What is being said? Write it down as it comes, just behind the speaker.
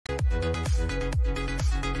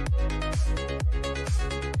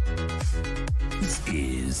This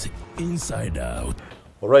is Inside Out.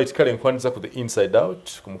 Alright, kale nkwandiza ku the Inside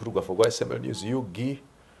Out ku mukuru gwa Fogwa SML News Yugi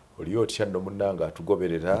oliyo tyando munanga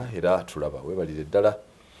atugoberera era tulaba webalire ddala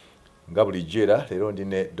nga bulijjo era leero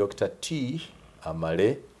ndine Dr. T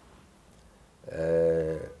Amale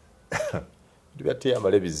T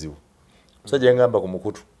Amale bizibu musajja ngamba ku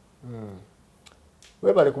mukutu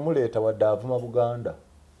webale kumuleeta wadde avuma Buganda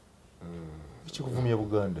kikuvumye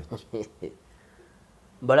Buganda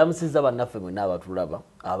Balamusiza bannaffe mwenna abatulaba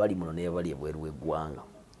abali muno ne bali ebweru w'eggwanga.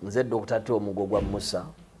 Nze Dr. T omugo gwa Musa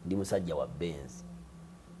ndi musajja wa Benz.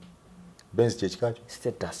 Benz kye kikakyo?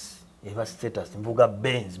 Status. Eva status mvuga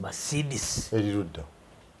Benz Mercedes. Erirudda.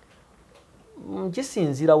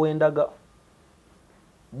 Kisinzira wendaga.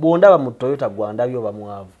 Bwondaba mu Toyota gwandabyo oba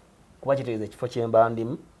mwavu. Kuba kitegeeza ekifo kyemba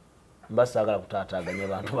ndimu mbasaagala kutaataaganya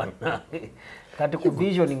bantu bannange. Kati ku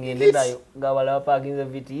vision ngende nayo nga balaba parking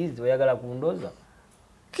VTs oyagala kundoza.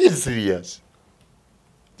 Kids serious.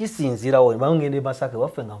 Kisinzira wo bangende Masaka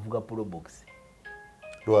waffe nga mvuga pro box.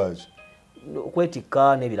 Lwaji.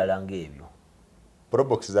 Kwetika n'ebirala ng'ebyo. Pro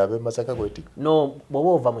box zabe Masaka kwetika. No, bwoba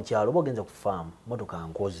ova mu kyalo bogenza ku farm motoka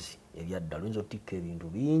nkozi ebyaddalo nzo tikka ebintu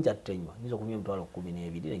bingi attenywa nizo kumya emitwalo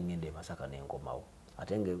 12 ngende Masaka n'enkomawo.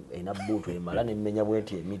 Ate nge ena buutu emala n'emmenya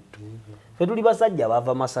bweti emittu. Ffe tuli basajja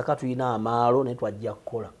bava Masaka tuyina amaalo ne twajja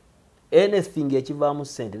kukola. Anything ekivaamu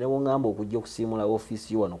ssente ne wongamba okujja okusiimula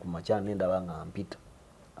office wano ku makyana nendaba nga mpita.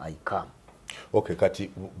 I come. Okay,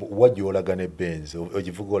 kati wajja olaga ne Benz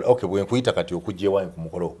ogivuga okay bwe nkuyita kati okujja ewanyu ku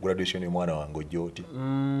mukolo graduation y'omwana wange ojja oti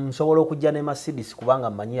nsobola okujja ne Mercedes kubanga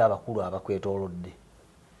mmanyi abakulu abakwetoolodde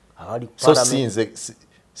abali so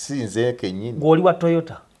sinze kenyini ng'oli wa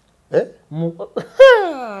Toyota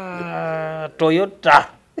Toyota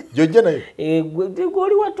jojja nayo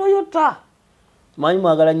ng'oli wa Toyota manyi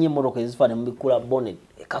mwagala nnyo emmotoka ezifaane mu bikula bonnet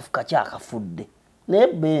ekafuka kyakafudde naye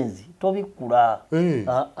Benz tobikula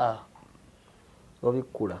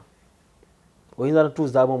tobikula oyinza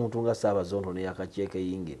tutuuzaamu omuntu nga Ssaabazondo neyakakyeka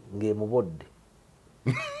eyinge ng'emubodde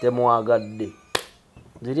temwagadde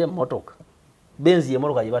ziri emmotoka Benz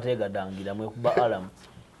y'emmotoka gye bateegaddangira mwekuba alamu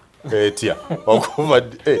etya okuva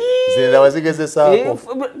zenda wazigezesaako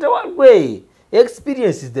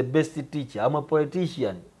experience is the best teacher. I'm a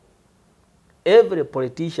politician. Every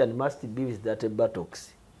politician must be with that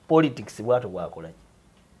buttocks. Politics bwato bwakola.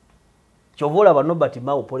 Chovola bano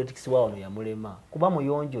batimawo politics wao no yamulema. Kuba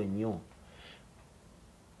muyonjo nnyo.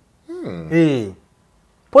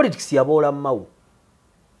 Politics yabola mawu.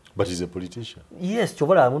 But he's a politician. Yes,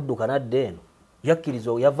 chovola amudduka nadde eno.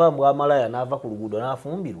 Yakkirizo yava mu Amale n'ava ku luguudo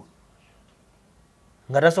n'afumbirwa.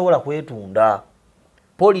 Nga tasobola kwetunda.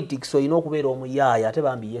 Politics oyina okubeera omuyaaya ate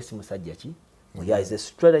bambi yes musajja ki? Yeah, is a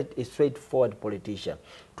straightforward politician.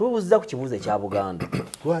 Tubuuza ku kibuuzo ekya Buganda.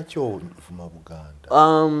 Lwaki ovuma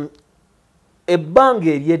Buganda?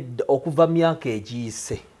 Ebbanga eryedda okuva myaka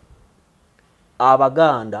egiyise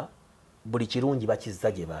Abaganda buli kirungi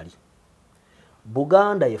bakizza gye bali.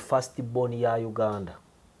 Buganda ye first born ya Uganda.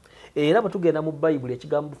 Era bwe tugenda mu Bible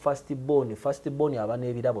ekigambo first born aba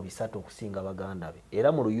n'ebirabo bisatu okusinga Abaganda be.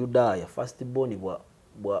 Era mu Luyudaaya first born bwa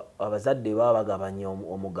abazadde baba bagabanya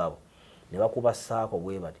omugabo. Ne bakuba saako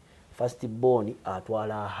bwe bati first born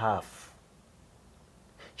atwala half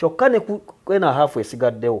kyokka ne kwena half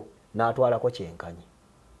esigaddewo n'atwalako kyenkanyi.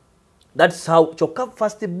 That's how kyokka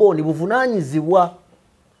first born buvunaanyizibwa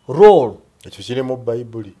role ekyo kiri mu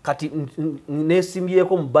Bible kati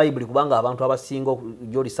nesimbyeko mu Bible kubanga abantu abasinga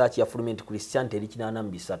jo research ya Fulminant Christianity eri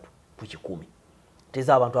 83 ku 10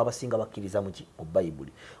 teza abantu abasinga bakkiriza mu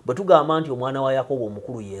Bible. Bwe tugamba nti omwana wa Yakobo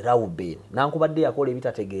omukulu ye Reuben nankubadde yakola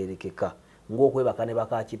ebitategeerekeka ng'okwebaka ne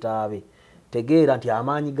baka kitaabe tegeera nti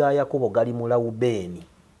amaanyi ga Yakobo gali mu Reuben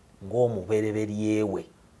ng'omubereberyewe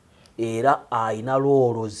era ayina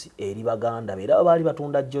loolozi eri baganda be era baali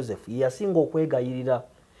batunda Joseph yasinga okwegayirira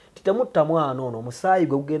titemutta mwana ono omusaayi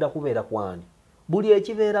gwe gugenda kubeera kwani buli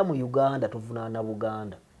ekibeera mu Uganda tuvunaana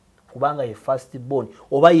Buganda kubanga ye first born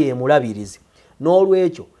oba ye mulabirizi.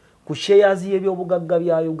 N'olwekyo ku shares y'ebyobugagga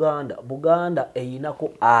bya Uganda Buganda eyinako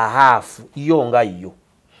ahafu yo nga yo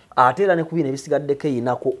ate era ne kubina ebisigaddeko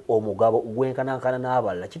eyinako omugabo gwenkanankana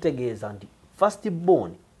n'abalala kitegeeza nti first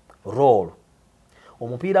born role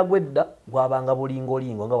omupiira gw'edda gwabanga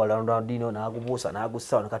bulingolingo nga Ronaldinho n'agubuusa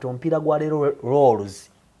n'agussawo kati omupiira gwa leero roles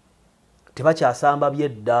tebakyasamba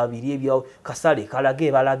byedda biri ebya kasale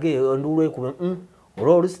kalage balage ndulu ekube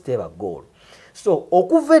roles teba goal. So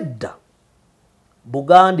okuva edda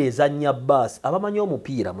Buganda ezannya bus abamanyi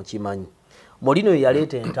omupiira mukimanyi Molino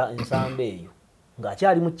yaleeta ensamba eyo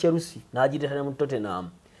ng'akyali mu Chelsea n'agiteeta ne mu Tottenham.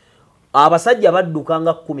 Abasajja badduka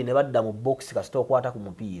nga 10 ne badda mu box kasita okwata ku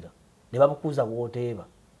mupiira ne babukuza bwoteeba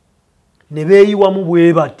ne beeyiwamu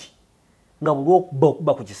bwe bati nga buli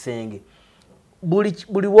okuba ku kisenge buli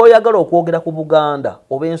bw'oyagala okwogera ku Buganda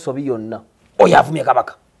oba ensobi yonna oyo avumye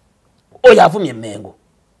Kabaka oyo avumye Mengo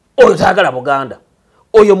oyo taagala Buganda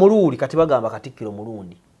oyo muluuli kati bagamba Katikkiro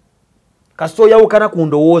mulundi kasita oyawukana ku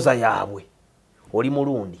ndowooza yaabwe oli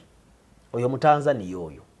mulundi oyo Mutanzania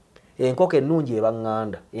oyo enkoko ennungi eba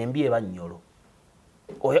Nganda embi eba Nnyolo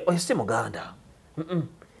oyo si Muganda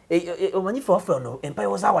omanyifu waffe ono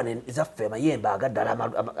empayo zaawane zaffe amayembe agaddala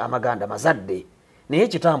amaganda mazadde naye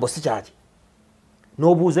ekitambo si kyaki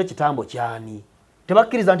n'obuuza ekitambo kyani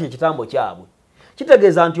tebakkiriza nti ekitambo kyabwe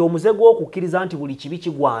kitegeeza nti omuze gw'okukkiriza nti buli kibi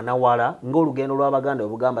kigwana wala ng'olugendo lw'Abaganda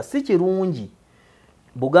bwe bugamba si kirungi.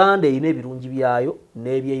 Buganda erina ebirungi byayo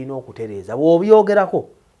n'ebyeyina okutereeza bw'obyogerako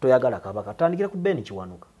toyagala Kabaka. Tandikire ku Beni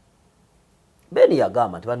Kiwanuka. Beni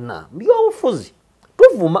yagamba nti banna by'obufuzi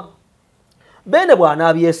tuvuma Bene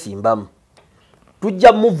bw'anaabyesimbamu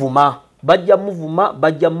tujja muvuma bajja muvuma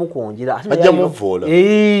bajja mukonjera bajja muvola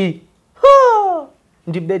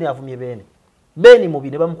ndi Beni avumye Beni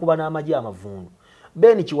mubi ne bamukuba n'amagye amavundu.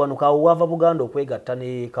 Beni Kiwanuka awo wava Buganda okwegatta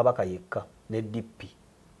ne Kabaka yekka ne DP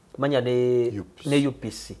manya ne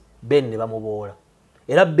UPC Beni ne bamuboola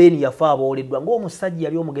era Beni yafa abooleddwa ng'omusajja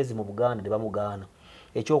yali omugezi mu Buganda ne bamugaana.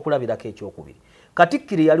 Ekyokulabirako ekyokubiri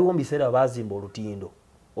Katikkiro yaliwo mu biseera baazimba olutindo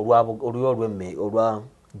olwa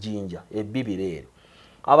Jinja ebbibiro eryo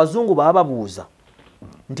abazungu baababuuza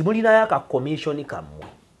nti mulinayo aka commission kammwe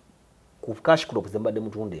ku cash crop zembadde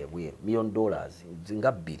mutunda ebweru $1,000,000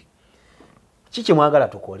 nga 2 kiki mwagala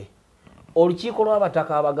tukole. Olukiiko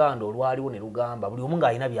lw'abataka Abaganda olwaliwo ne lugamba buli omu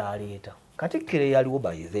ng'alina byaleeta. Katikkiro yaliwo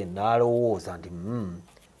by then n'alowooza nti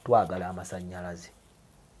twagala amasannyalaze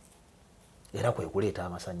era kwe kuleeta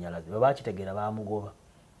amasannyalaze bwe bakitegeera baamugoba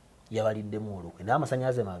yabaliddemu olukwe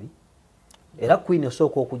n'amasannyalaze mabi era Queen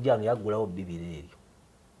osooka okujja ano yaggulawo bbibiro eryo.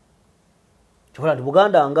 Kyokola nti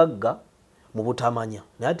Buganda ngagga mu butamanya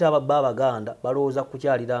naye ate Abaganda balowooza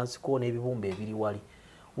kukyalira nsiko n'ebibumba ebiri wali.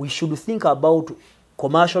 We should think about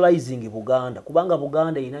commercializing Buganda kubanga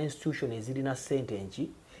Buganda ina institution ezirina ssente enki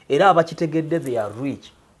era abakitegedde they are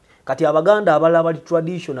rich. Kati Abaganda abalala bali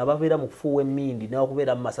tradition ababeera mu kufuuwa emmindi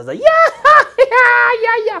n'okubeera mu masaza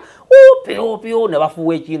upio ne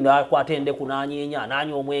bafuuwa ekintu n'akwata endeku n'anyeenya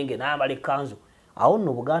n'anywa omwenge n'ayambala ekkanzu. Awo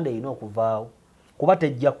nno Buganda erina okuvaawo kuba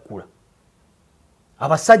tejja kkula.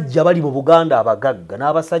 Abasajja bali mu Buganda abagagga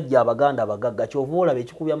n'abasajja Abaganda abagagga kyova olaba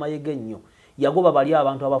ekikubya mayege ennyo yagoba bali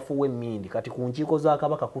abantu abafuuwa emmindi kati ku nkiiko za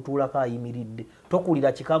Kabaka kutuulako ayimiridde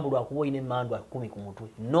tokulira kikambu lwakuba olina emmandwa 10 ku mutwe.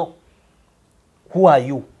 No, who are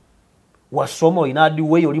you? Wasoma olina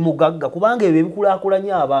addiweeyo oli mugagga kubanga ebyo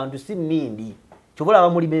ebikulaakulanya abantu si mmindi kyova olaba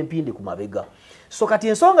mulima empindi ku mabega. So kati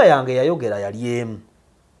ensonga yange yayogera yali emu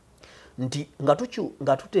nti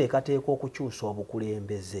nga tuteekateeka okukyusa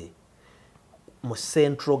obukulembeze mu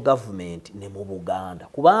central government ne mu Buganda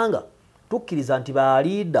kubanga tukkiriza nti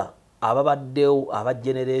baliida ababaddewo aba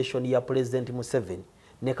generation ya President Museveni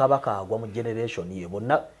ne Kabaka agwa mu generation ye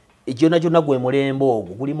bonna gyonna gwe mulembe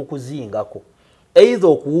ogwo guli mu kuzingako either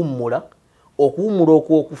okuwummula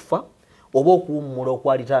okwokufa oba okuwummula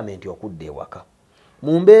okwa retirement okudda ewaka.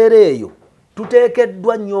 Mu mbeera eyo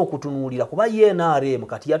tuteekeddwa nnyo okutunuulira kuba NRM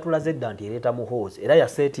kati yatulaze dda nti ereeta muhoozi era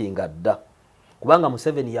yasetinga dda kubanga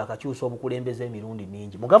Museveni yakakyusa obukulembeze emirundi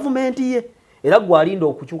mingi mu gavumenti ye era gwalinda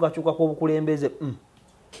okukyukakyuka kw'obukulembeze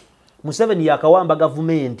Museveni yakawamba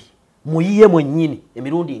gavumenti muyiye mwennyini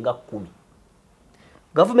emirundi nga 10.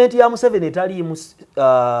 Gavumenti ya Museveni etaliimu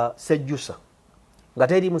sejjusa nga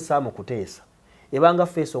teriimu Saamu Kuteesa ebanga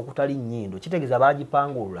feesi okutali nnyindo kitegeeza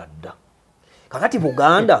baagipangulula dda. Kakati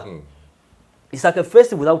Buganda is like a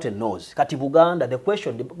face without a nose. Kati Buganda the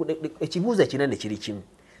question ekibuuzo ekinene kiri kimu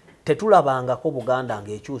tetulabangako Buganda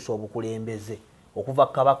ng'ekyusa obukulembeze okuva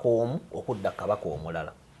Kabaka omu okudda Kabaka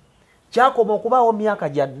omulala. Kyakoma okubaawo myaka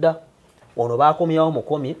gyadda ono baakomyawo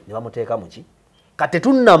mukomye ne bamuteeka muki kati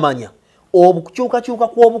tunnamanya obukyukakyuka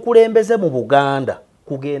kw'obukulembeze mu Buganda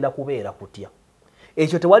kugenda kubeera kutya.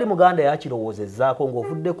 Ekyo tewali Muganda yakirowoozezaako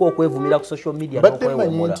ng'ovuddeko okwevumira ku social media n'okwewomula.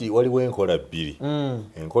 Badde manyi nti waliwo enkola bbiri.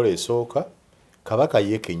 Enkola esooka Kabaka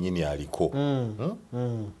ye kennyini aliko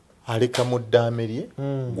aleka mu ddaame lye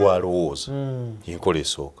gw'alowooza enkola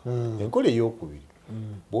esooka. Enkola ey'okubiri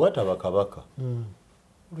bwe wataba Kabaka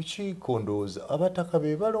olukiiko ndowooza abataka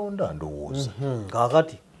be balonda ndowooza.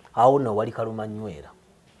 Kaakati awo nno wali kalumanywera.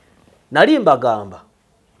 Nali mbagamba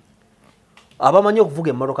abamanyi okuvuga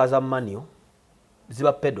emmotoka za Manio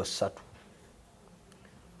ziba pedo 3.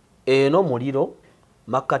 Eno muliro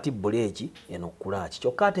Makati buleeki eno kulaaki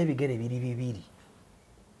kyokka ate ebigere biri 2.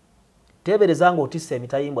 Teebereza ng'otisse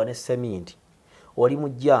emitayimbwa ne seminti oli mu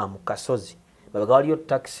jjaamu kasozi babaga waliyo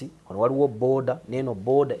taxi wano waliwo boda neno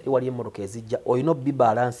boda wali emmotoka ezijja oyino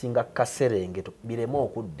bibalansinga kaserengeto biremo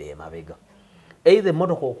okudda emabega either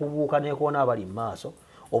emmotoka okubuuka nekoona abali maaso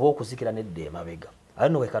oba okuzikira nedda emabega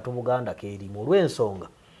alino wekatu Buganda keerimu olw'ensonga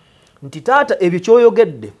nti taata ebyo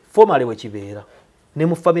kyoyogedde formally wekibeera ne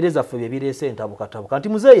mu famire zaffe bye bireese entabukatabuka nti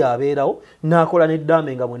muzeeyi abeerawo n'akola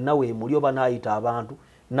n'eddaame nga mwenna weemuli oba n'ayita abantu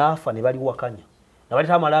n'afa ne bali wakanya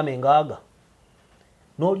nabaleeta amalaame ngaaga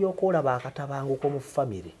n'olyoka olaba akatabanguko mu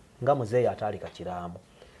famire nga muzeeyi ataalika kiraamu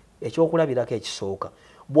ekyokulabirako ekisooka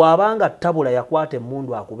bw'abanga tabula yakwata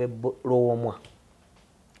emmundu akuba ebboloomwa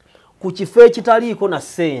ku kifo ekitaliiko na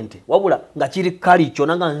ssente wabula nga kiri kali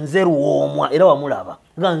kyonna nga nze Luwoomwa era wamulaba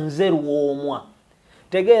nga nze Luwoomwa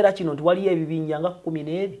tegeera kino nti waliyo ebibinja nga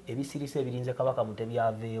 12 ebisirise ebirinze kabaka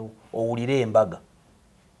mutebyaveewo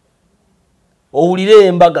owulire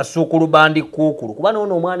embaga sukulu bandi kuukulu kuba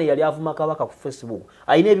noono omwana yali avuma kabaka ku Facebook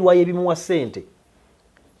ayina ebiwayo ebimuwa ssente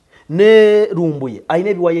ne Lumbuye ayina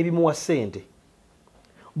ebiwayo ebimuwa ssente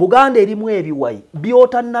Buganda erimu ebiwayi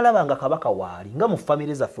byotannalaba nga kabaka waali nga mu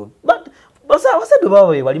famire zaffe basadde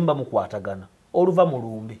baba be balimba mukwatagana oluva mu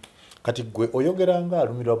lumbe kati gwe oyogera nga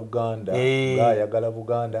alumirwa Buganda ng'ayagala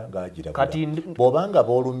Buganda ng'agira kati bw'obanga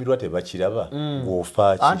boolumirwa tebakiraba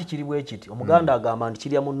ng'ofa ki anti kiri bwe kiti Omuganda agamba nti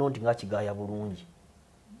kirya munno nti nga kigaaya bulungi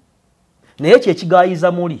naye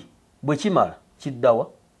kyekigaayiza muli bwe kimala kiddawa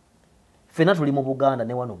ffenna tuli mu Buganda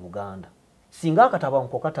ne wano Buganda singa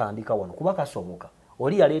akatabanko katandika wano kuba kasoboka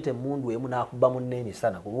oli yaleeta emmundu emu n'akuba munne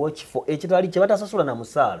emisana ku lw'ekifo ekitali kye batasasula na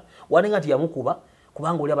musaala wanenga nti yamukuba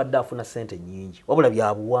kubanga oli abadde afuna ssente nnyingi wabula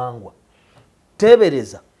bya buwangwa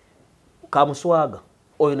teebereza kamuswaga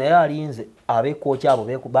oyo naye alinze abeekooki abo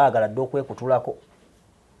baagala dde okwekutulako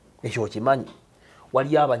ekyo kimanyi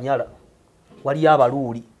waliyo abanyala waliyo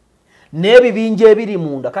abaluuli n'ebibinja ebiri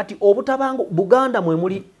munda kati obutabango Buganda mwe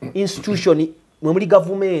muli institution mwe muli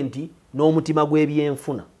gavumenti n'omutima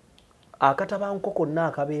gw'ebyenfuna akatabanko konna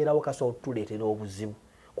akabeerawo kasobola okutuleetera obuzibu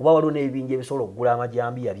kuba waliwo n'ebibinja ebisobola okugula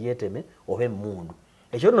amajambiya byeteme oba emmundu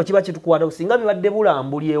ekyo nno kiba kitukwata singa bibadde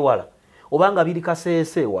bulambuli ewala obanga biri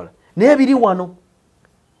kaseese ewala naye biri wano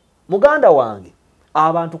muganda wange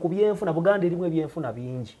abantu ku byenfuna Buganda erimu ebyenfuna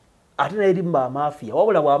bingi ate naye erimu bamafiya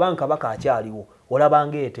wabula bw'abanga kabaka akyaliwo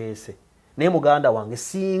olabanga eteese naye muganda wange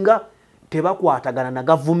singa tebakwatagana na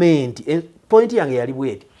gavumenti pointi yange yali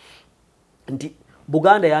bweti nti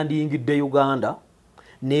Buganda yandiyingidde Uganda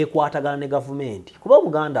nekwatagana ne gavumenti kuba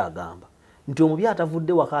Buganda agamba nti omubi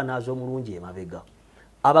atavudde waka anaaza omulungi emabega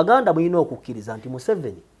Abaganda mulina okukkiriza nti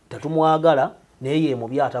Museveni tetumwagala naye ye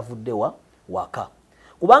mubi atavudde waka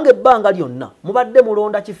kubanga ebbanga lyonna mubadde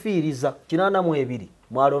mulonda kifiiriza 82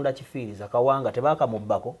 mwalonda kifiiriza Kawanga tebaaka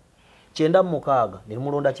mubbako 96 ne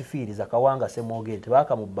mulonda kifiiriza Kawanga Semwogere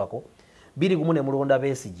tebaaka mubbako 21 ne mulonda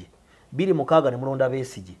Besigye 26 ne mulonda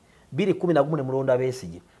Besigye 2011 ne mulonda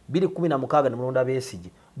Besigye 2016 ne mulonda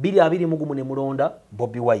Besigye 2021 ne mulonda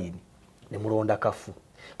Bobi Wine ne mulonda Kafu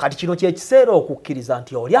kati kino kye kiseera okukkiriza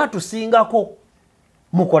nti oli atusingako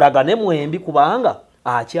mukolagane mwembi kubanga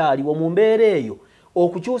akyaliwo mu mbeera eyo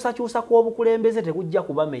okukyusakyusa kw'obukulembeze tekujja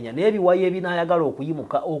kubamenya n'ebiwayi ebinaayagala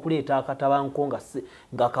okuyimuka okuleeta akatabanko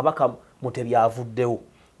nga kabaka mutebyavuddewo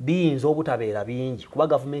biyinza obutabeera bingi kuba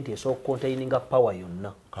gavumenti esooka containinga power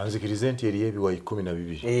yonna kanzikirize nti eriyo ebiwayi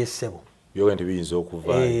 12 sebo byowe nti biyinza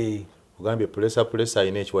okuvaayo ogambye pulesa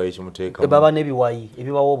ayina ekiwayi ekimuteekamu baba n'ebiwayi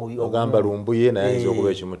ebibawo ogamba Lumbuye naye ayinza okuba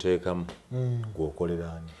ekimuteekamu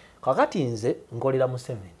gw'okoleraani kakati nze nkolera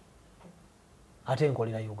Museveni ate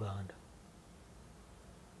nkolera Uganda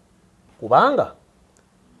kubanga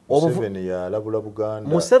Museveni yalabula Buganda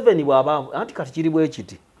Museveni bw'aba anti kati kiri bwe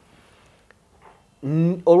kiti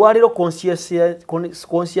olwaliro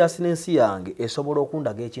consciousness yange esobola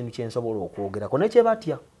okundaga ekintu kyensobola okwogerako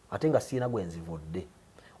nekyebatya ate nga siina gwenzivudde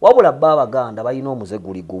wabula bba Abaganda balina omuze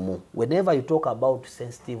guli gumu whenever you talk about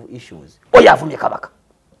sensitive issues oyo avumye kabaka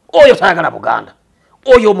oyo tayagala Buganda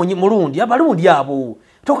oyo mulundi abalundi abo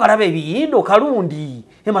tokalaba ebiyindo kalundi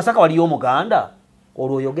emasaka waliyo Omuganda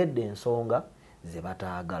olwo oyogedde ensonga ze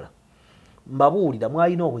bataagala mbabuulira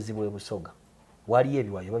mwalina obuzibu ebusoga waliyo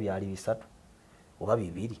ebiwayo oba byali 3 oba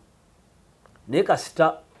 2 naye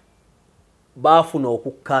kasita baafuna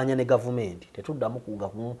okukkaanya ne gavumenti tetuddamu kuga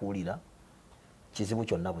kumukuulira kizibu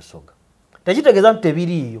kyonna busoga tekitegeeza nti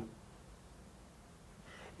tebiriiyo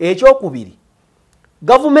ekyokubiri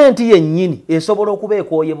gavumenti yennyini esobola okuba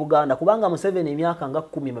ekooye Buganda kubanga Museveni emyaka nga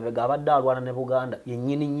 10 mabega abadde alwana ne Buganda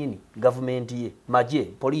yennyini gavumenti ye magye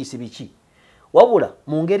poliisi biki wabula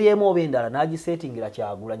mu ngeri emu oba endala n'agisetingira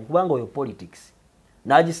Kyagulanyi kubanga oyo politics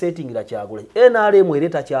n'agisetingira Kyagulanyi NRM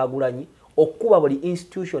ereeta Kyagulanyi okuba buli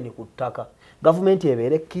institution ku ttaka gavumenti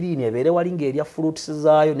ebeere clean ebeere walinga erya fruits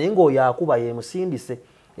zaayo naye ng'oyo akuba ye musindise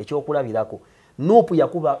ekyokulabirako Nuupu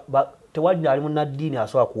yakuba tewali ali munnaddiini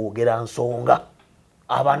asobola kwogera nsonga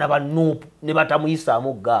abaana ba Nuupu ne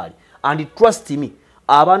batamuyisaamu gaali and trust me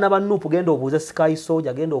abaana ba Nuupu genda obuuze Sky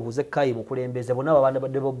Soldier genda obuuze Kai mukulembeze bonna abaana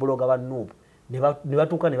badde bloga ba Nuupu ne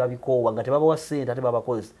batuuka ne babikoowa nga tebabawa ssente ate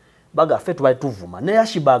babakozesa bagaffe tubali tuvuma naye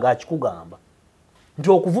Ashibaga akikugamba nti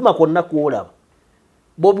okuvuma kwonna kwolaba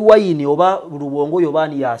Bobi Wine oba Lubongo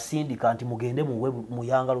yobani Yasindika nti mugende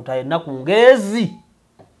muyanga lutaye naku ngezi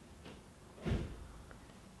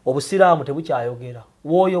obusiraamu tebukyayogera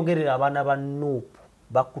woyogerera abaana ba Nuupu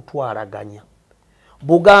bakutwalaganya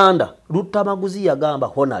Buganda Lutamaguzi yagamba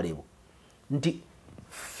honorable nti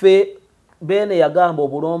fe bene yagamba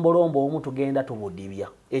obulombolombo omu tugenda tubudibya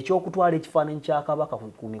ekyokutwala ekifaananyi kya kabaka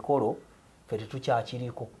ku mikolo fe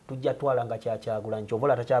tetukyakiriko tujja twala nga kyakyagula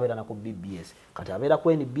nkyovula takyabeera na ku BBS kati abeera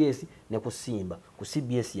ku NBS ne ku Simba ku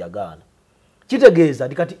CBS yagaana kitegeeza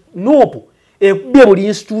ndi kati Nuupu ebye buli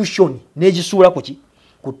institution n'egisuula kuki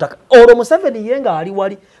kutaka olwo Museveni yenga ali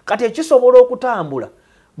wali kati ekisobola okutambula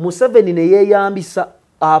Museveni ne yeeyambisa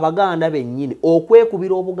abaganda bennyini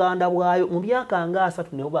okwekubira obuganda bwayo mu myaka nga 3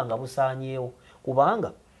 ne obanga busaanyeewo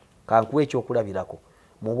kubanga kankuwe ekyokulabirako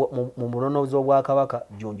mu munonozi obwakabaka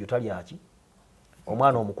Jjunju talyaki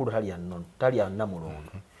omwana omukulu talya nnono talya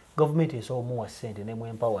namulondo gavumenti esobola omuwa ssente ne mu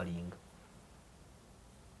empowering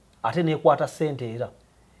ate nekwata ssente era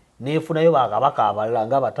nefunayo bakabaka abalala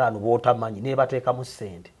nga bataano bootamanyi ne bateekamu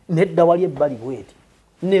ssente nedda wali ebbali bweti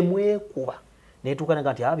ne mwekuba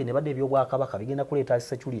netuuka nti abi ne badde ebyobwakabaka bigenda kuleeta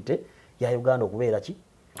security ya Uganda okubeera ki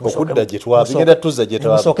okudda gye twabigenda tuzza gye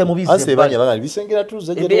twaba anse banya banga bisengera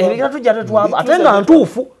tuzza gye twaba ate nga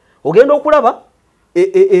ntuufu ogenda okulaba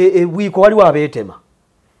bwiko waliwo abeetema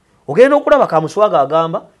ogenda okulaba Kamuswaga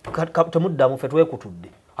agamba temuddamu ffe twekutudde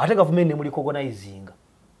ate gavumenti ne muli organizing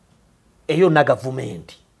eyo na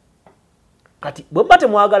gavumenti kati bwe mbate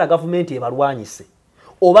mwagala gavumenti ebalwanyise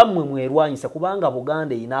oba mmwe mwerwanyise kubanga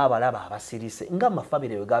Buganda ina abalaba abasirise nga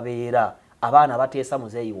mafabire we gabeera abaana bateesa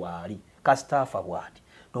muzeeyi waali kastafa bwati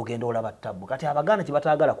nogenda olaba ttabu kati abaganda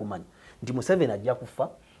kibataagala kumanya nti Museveni ajja kufa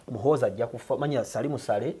Muhoozi ajja kufa manya Sali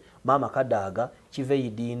Musale Mama Kadaaga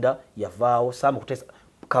Kiveidinda yavaawo Samu Kutesa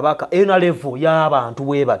Kabaka ena level y'abantu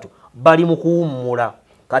bwe bato bali mu kuwummula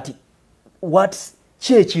kati what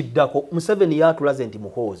kyekiddako Museveni yatulaze nti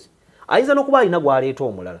Muhoozi ayinza n'okuba alina gwaleeta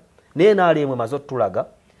omulala naye naalemwe mazotulaga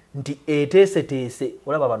nti eteeseteese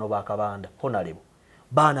olaba bano bakabanda honorable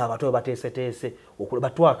baana abato bateeseteese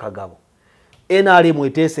batwa akagabo NRM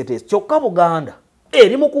eteeseteese kyokka Buganda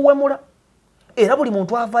eri mu kuwemula era buli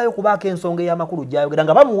muntu avaayo kubaako ensonga ey'amakulu gyayogera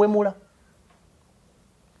nga bamuwemula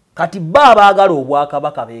kati baagala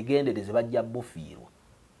obwakabaka beegendereze bajja bufiirwa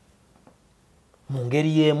mu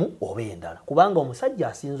ngeri y'emu oba endala kubanga omusajja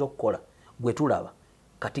asinza okukola gwe tulaba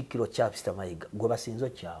Katikkiro Charles Mayiga gwe basinza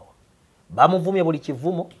okyawa bamuvumye buli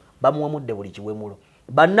kivumo bamuwemudde buli kiwemulo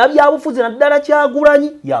bannabyabufuzi naddala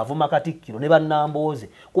Kyagulanyi yavuma Katikkiro ne bannambooze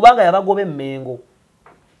kubanga yabagoba emmengo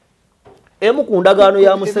emu ku ndagaano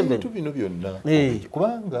ya Museveni bino byonna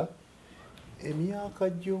kubanga emyaka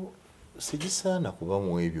gyo sigisaana kuba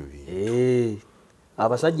mu ebyo bintu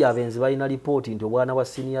abasajja abenzi balina lipooti nti obwana bwa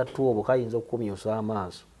senior 2 kayinza okukumyusa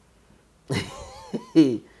amaaso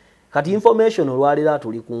kati information olwalira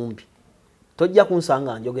tuli kumpi tojja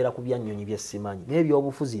kunsanga njogera ku byannyonyi by'essimanyi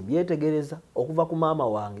n'ebyobufuzi byetegereza okuva ku maama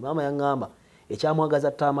wange maama yaŋŋamba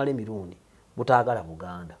ekyamwagaza Amale mirundi butaagala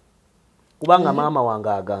Buganda kubanga maama wange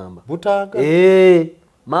agamba butaagala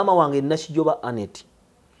maama wange Nakijoba Anet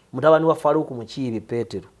mutabani wa Faruku Mukiibi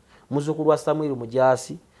Petero muzzukulu wa Samuel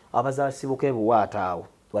Mujaasi abazaasibuka ebuwaataawo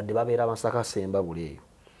wadde babeera Masaka Semba buleeyo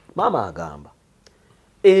maama agamba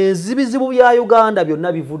ezibizibu bya Uganda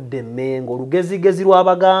byonna bivudde emmengo lugezigezi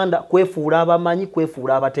lw'Abaganda kwefuula abamanyi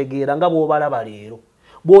kwefuula abategeera nga bw'obalaba leero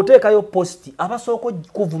bw'oteekayo posti abasooka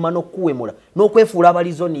kuvuma n'okuwemula n'okwefuula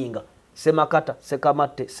abalizoninga Semakata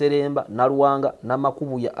Sekamatte Seremba Naluwanga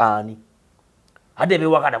Namakubuya ani ate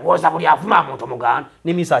bewakata bwoza buli avuma muntu Muganda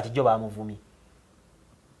ne Misaaki gyo bamuvumye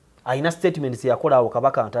ayina statements yakola awo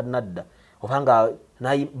Kabaka ntannadda obanga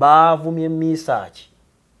baavumye Misaaki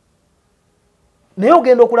naye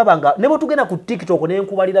ogenda okulaba nga ne bwe tugenda ku TikTok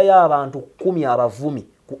n'enkubalira y'abantu 10 abavumi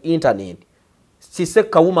ku internet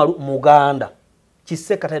Kiseka Wumalu Muganda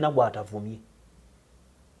Kiseka talina gwatavumye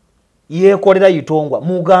yeekolera Yitongwa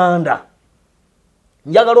Muganda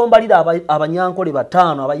njagala ombalira abanyankole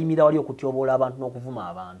 5 abayimira wali okutyoboola abantu n'okuvuma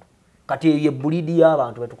abantu kati ye bulidi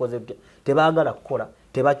y'abantu betukoze tebaagala kukola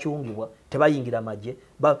tebakyungibwa tebayingira majje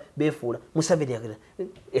beefuula Museveni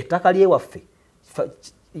ettaka lyewaffe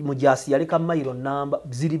Mujasi yaleka mayiro namba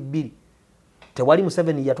ziri 2 tewali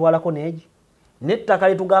Museveni yatwalako neji nettaka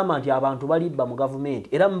litugamba nti abantu balibba mu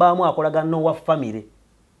government era mbaamu akolagana wa family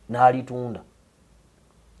n'alitunda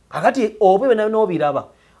kakati obwe no biraba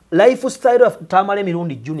lifestyle of Tamale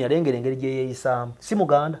Mirundi Junior engeri gye yeyisamu si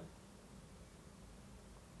Muganda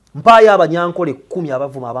mpaya abanyankole 10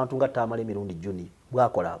 abavuma abantu nga Tamale Mirundi Junior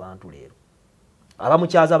bwakola abantu leero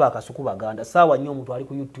abamukyaza bakasuku baganda sawa nnyo omuntu ali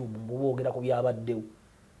ku YouTube mbubogera ku byabaddewo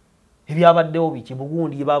ebyabaddewo biki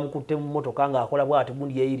bugundi bamukutte mu motoka nga akola bwati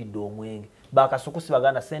gundi yeyiridde omwenge bakasuku si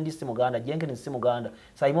baganda Sendi si Muganda Jenkins si Muganda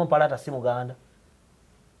Simon Palata si Muganda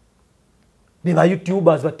Beba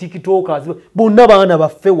YouTubers ba TikTokers bonna baana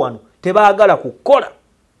baffe wano tebaagala kukola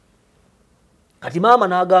kati mama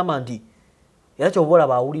n'agamba nti era kyobola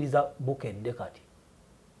baawuliriza bukedde kati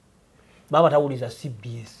mama tawuliriza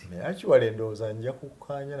CBS actually ndowooza nja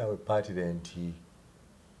kukkaanya nawe patire nti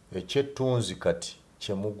ekyettunzi kati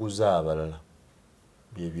kyemuguza abalala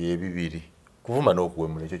bye bibiri kuvuma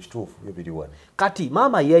n'okuwemula ekyo kituufu byo biri wano kati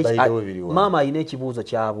mama ayina ekibuuzo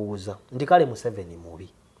kyabuuza nti kale Museveni mubi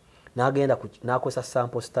n'agenda n'akozesa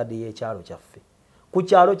sample study y'ekyalo kyaffe ku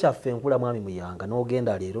kyalo kyaffe enkula mwami Muyanga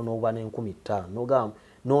n'ogenda leero n'oba n'15,000 n'ogamba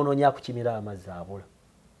n'onoonya kukimira amazzi abula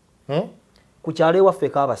ku kyalo ewaffe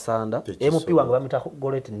Kabasanda MP wange bamita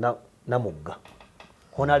Goleti Namugga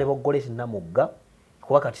Honorable Goleti Namugga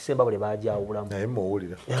kuba kati Semba bule baajawulamu naye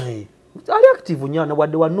muwulira ali active nyana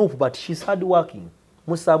wadde wa Nuupu but she's hard working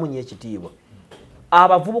musaamu nnyo ekitiibwa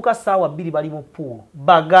abavubuka ssaawa 2 bali mu pool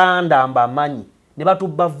baganda mbamanyi ne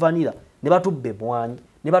batubba vanilla ne batubba emwanyi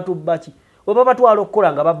ne batubba ki oba batwala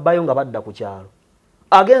okukola nga babbayo nga badda ku kyalo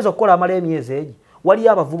agenza okukola amala emyezi egi wali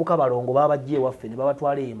abavubuka balongo babajje waffe ne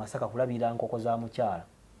babatwala e Masaka kulabira nkoko za mukyala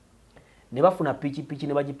ne bafuna pichi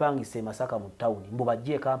ne bagipangisa e Masaka mu town mbo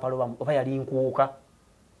bajje Kampala oba yali nkuuka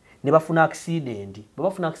ne bafuna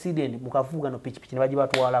accident mukavuga no pichi ne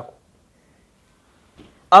bagibatwalako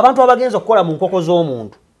abantu abagenza okukola mu nkoko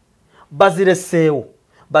z'omuntu bazireseewo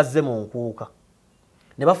bazze mu nkuuka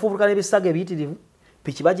ne bafubuka n'ebisaga ebiyitirivu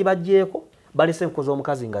pichi bagibajjeeko balese enko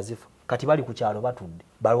z'omukazi nga zifa kati bali ku kyalo batudde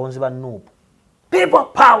balonzi ba Nuupu people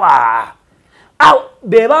power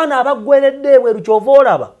be baana abaggweredde ebweru kyova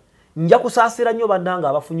olaba nja kusaasira nnyo bannanga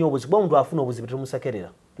abafunye obuzibu omuntu afuna obuzibu tumusekerera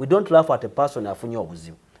we don't laugh at a person afunye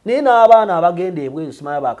obuzibu naye n'abaana abagenda ebweru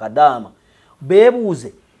simaya bakadaama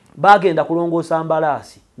beebuuze bagenda kulongoosa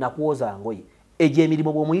mbalaasi nakuwoza ngoye egyo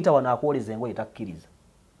emirimu bw'omuyita wano akwoleza engoye takkiriza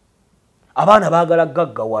abaana baagala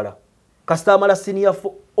gaggawala kasita amala siniya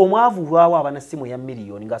omwavu lwawo abana simu ya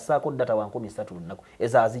miliyoni ng'assaako data wa 13 lunaku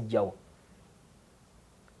ezaazijjawo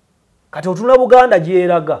kati otunula Buganda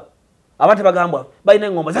gyeraga abate bagambwa balina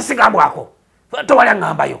engombo zesigambwako towalya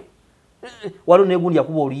ngambayo waliwo negundi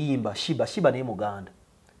yakuba oluyimba shiba naye Muganda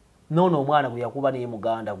nono omwana gwe yakuba naye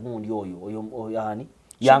Muganda gundi oyo yani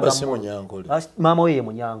yanga Munyankole mama we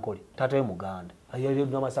Munyankole tata we Muganda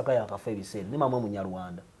ayo Masaka yakafa ebiseera ne mama we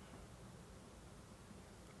Munyarwanda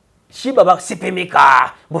shiba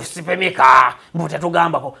basipimika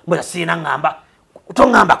mbutetugambako mbasina ngamba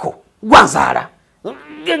tongambako gwanzala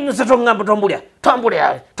ngenze tongamba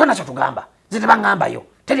tombulya tonacho tugamba zite bangambayo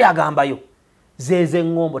teri agambayo zeze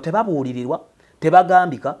ngombo tebabuulirirwa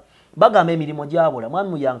tebagambika bagamba emirimu gyabula mwami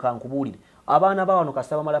Muyanka nkubuulire abaana bawano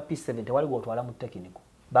kasaba mala P7 tewali gwotwala mu technical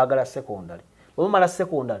bagala secondary bamala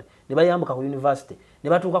secondary ne bayambuka ku university ne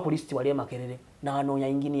batuuka ku list wali Makerere n'anoonya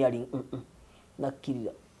engineering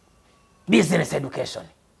nakkirira business education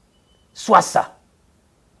swasa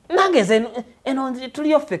nange eno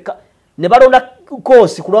tuliyo feka ne balonda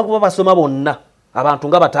course kulwa kuba basoma bonna abantu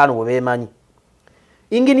nga 5 bwe bemanyi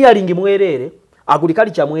engineering mwerere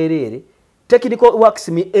agriculture mwerere technical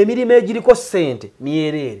works emirimu egiriko sente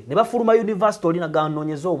myerere ne bafuluma university olina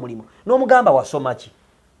ganonyeza omulimu n'omugamba wasoma ki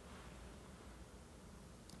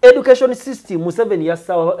education system Museveni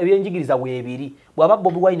yasawa ebyenjigiriza bwebiri bwaba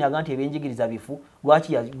Bobi Wine aganti ebyenjigiriza bifu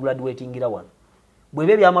lwaki ya graduatingira wano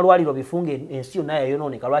bwebe byamalwaliro bifunge ensi yonna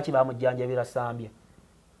yayononeka lwaki bamujjanjabira Sambia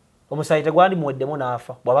omusayite gwandi muweddemu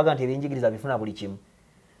n'afa bwabaga nti ebyenjigiriza bifuna buli kimu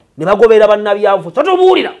ne bagobera bannabyavu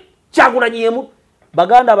totubuulira kyakulanyemu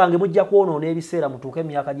baganda bange mujja kwonoona ebiseera mutuuke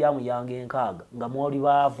emyaka gya Muyange enkaaga nga mwoli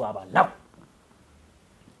baavu abanaku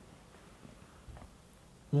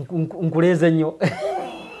nkuleze nnyo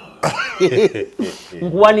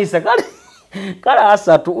nkuwanise kale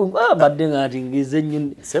asatu badde ngati ngize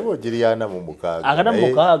nnyo sebo giriana mu mukaaga agana mu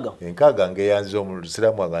mukaaga enkaaga ngeyanze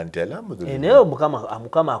omusiramu aganti alhamdulillah naye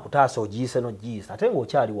mukama akutaasa ogiise n'ogiisa ate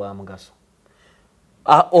ng'okyali wa mugaso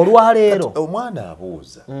olwaleero omwana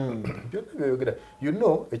abuuza byonna byogera you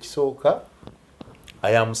know ekisooka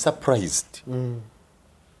I am surprised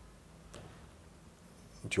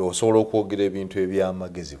nti osobola okwogera ebintu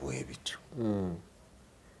ebyamagezi bwe bityo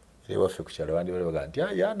waffe ku kyalo bandi balaga nti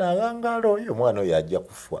yanaagangalo oyo omwana oyo ajja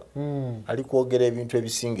kufa ali kwogera ebintu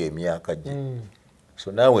ebisinga emyaka gye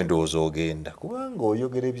so naawe ndowooza ogenda kubanga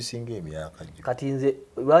oyogera ebisinga emyaka gye kati nze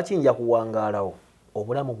lwaki nja kuwangaalawo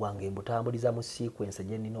obulamu bwange mbutambuliza mu sequence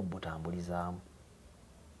gye nnina obutambulizaamu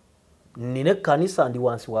nina ekkanisa ndi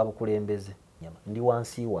wansi wa bukulembeze ndi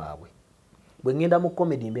wansi waabwe bwe ngenda mu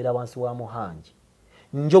comedy mbeera wansi wa muhanji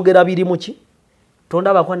njogera biri muki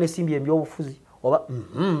tondabakwa nesimbye ebyobufuzi oba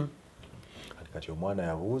kati omwana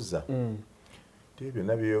yabuuza ti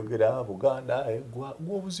byonna byeyogera Buganda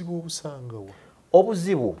gwobuzibu obusangawo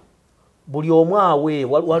obuzibu buli omu awe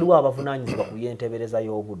waliwo abavunaanyizibwa ku byentebereza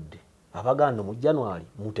y'obudde abaganda mu January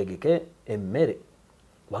mutegeke emmere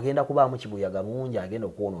wagenda kubaamu kibuyaga mungi agenda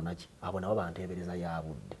okwonoona ki abo nabo bantebereza ya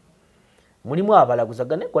budde mulimu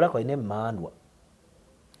abalaguzagana ekolako ine mmandwa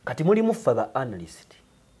kati mulimu ffe ba analyst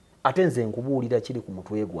ate nze nkubuulira kiri ku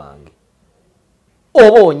mutwe gwange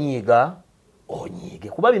oba onyiiga onyiige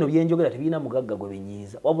kuba bino byenjogera tebirina mugagga gwe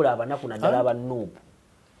binyiiza wabula abanaku naddala abannuupu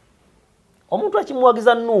omuntu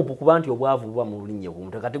akimuwagiza nnuupu kuba nti obwavu buba mu lulinnya ku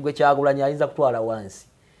mutwe kati gwe Kyagulanyi ayinza kutwala wansi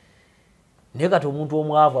naye kati omuntu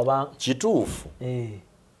omwavu aba kituufu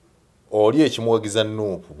oli ekimuwagiza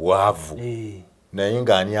nnuupu bwavu naye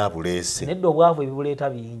ng'ani abuleese nedda obwavu ebibuleeta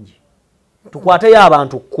bingi tukwateyo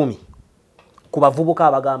abantu 10 ku bavubuka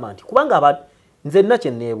abagamba nti kubanga nze nna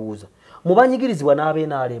kye neebuuza mubanyigirizibwa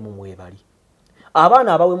n'ab'NRM mwebali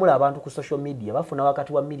abaana abawemula abantu ku social media bafuna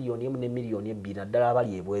wakati wa miliyoni 1 ne miliyoni 2 naddala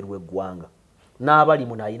abali ebweru w'eggwanga n'abali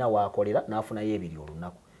muno ayina waakolera n'afunayo ebiri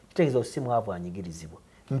olunaku kitegeeza osimu avo anyigirizibwa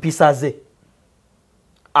mpisa ze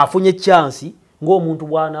afunye chansi ng'omuntu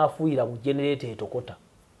bw'anaafuuyira mu generator etokota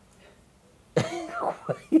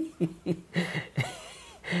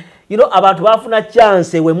abantu bafuna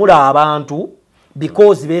chance wemula abantu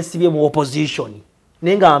because beesibye mu opposition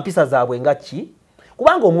nenga mpisa zaabwe nga ki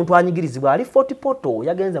kubanga omuntu anyigirizibwa ali 40 poto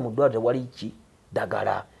yagenze mu ddwaliro wali ki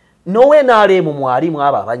dagala nowe n'aleemu mwalimu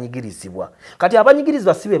aba abanyigirizibwa kati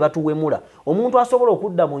abanyigirizibwa sibe batuwemula omuntu asobola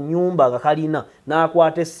okudda mu nyumba nga kalina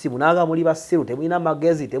n'akwata essimu n'aga muli basiru temulina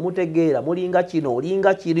magezi temutegeera mulinga kino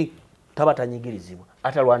olinga kiri taba tanyigirizibwa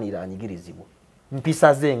atalwanira anyigirizibwa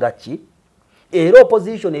mpisa ze nga ki era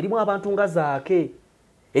opposition erimu abantu nga zaake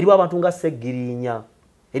erimu abantu nga Segirinya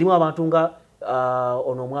erimu abantu nga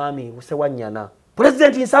ono mwami Busewanyana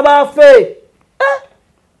president nsaba afe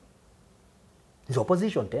nze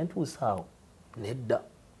opposition tentuusaawo nedda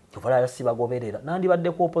kyofala yasibagoberera nandi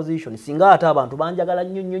badde ku opposition singa ate abantu banjagala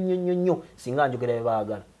nnyo singa njogera bye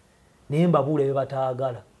baagala naye mbabuule bye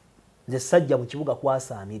bataagala nze sajja mu kibuga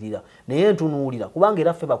kwasaanirira naye ntunuulira kubanga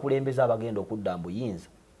era ffe bakulembeza abagenda okudda mbuyinza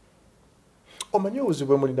omanyi obuzibu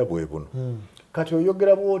bwe mulina bwe buno kati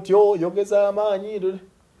oyogera bw'otyo oyogeza amaanyi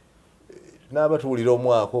n'abatuulira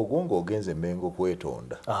omwaka ogwo ng'ogenze Emmengo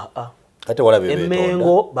kwetonda ate walabe beetonda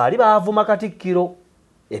Emmengo baali baavuma Katikkiro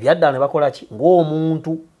ebyadda ne bakola ki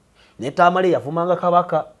ng'omuntu ne Amale yavumanga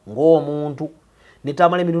kabaka ng'omuntu ne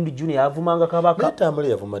Amale mirundi Junior yavumanga kabaka ne Amale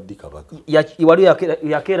yavuma ddi kabaka wali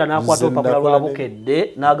yakeera n'akwata olupapula lwa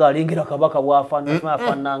Bukedde n'agalengera kabaka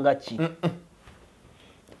bw'afaananga ki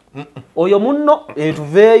oyo munno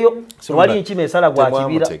etuveeyo wali nkima esala gwa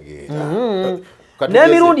kibira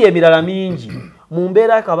n'emirundi emirala mingi mu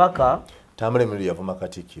mbeera ya kabaka Amale mirundi yavuma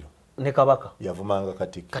Katikkiro ne kabaka yavumanga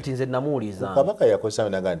Katikkiro kati nze namuwuliza kabaka yakozesa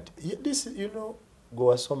naga nti this gwe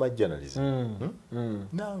wasoma journalism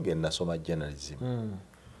nange nasoma journalism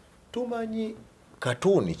tumanyi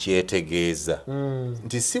katuuni kyetegeeza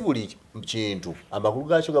nti si buli kintu amakulu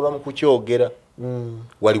gaakyo gaba mu kukyogera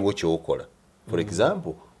waliwo kyokola for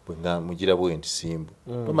example bwenga mugira bwe nti simbu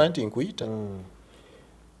tumanyi nti nkuyita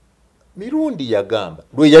mirundi yagamba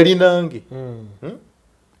lwe yali nange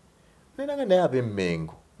nenanga naye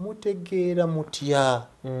ab'Emmengo mutegeera mutya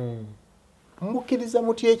mukkiriza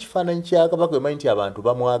mutya ekifaananyi kya kabaka emanyi nti abantu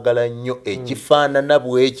bamwagala nnyo ekifaanana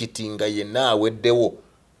bwekiti nga yenna aweddewo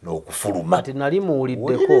n'okufuluma ati nali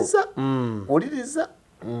muwuliddeko wuliriza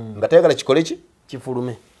nga tayagala kikole ki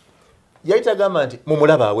kifulume yali tagamba nti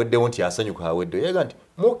mumulaba aweddewo nti asanyuka aweddewo yaga nti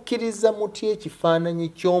mukkiriza mutya ekifaananyi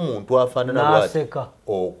ky'omuntu afaanana bw'ati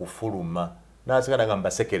okufuluma n'aseka nagamba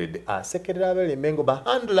basekeredde asekerera abeera Emmengo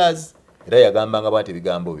bahandlers era yagambanga bw'ati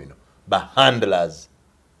ebigambo bino bahandlers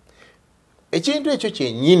ekintu ekyo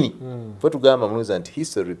kyennyini ffe tugamba mulunza nti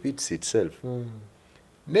history repeats itself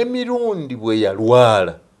n'emirundi bwe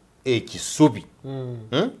yalwala ekisubi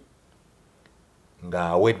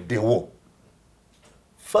ng'aweddewo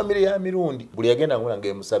famire ya mirundi buli yagenda ngula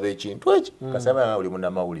ng'emusaba ekintu eki kasaba nga buli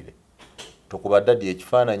munnamawulire tokuba ddaddi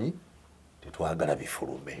ekifaananyi tetwagala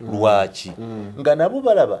bifulume lwaki nga nabo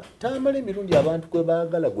balaba Tamale emirundi abantu gwe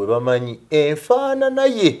baagala gwe bamanyi enfaanana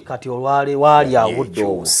ye kati olwale wali awudde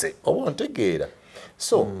oba ntegeera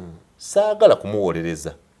so saagala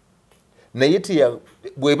kumuwolereza naye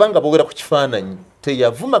bwebanga boogera ku kifaananyi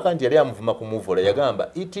teyavuma kandi yali amuvuma kumuvola yagamba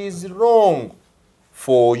it is wrong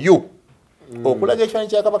for you okulaga ekifaananyi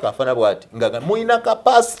kya Kabaka afaana bw'ati nga muyina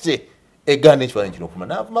capacity egaana ekifaananyi kino okufuma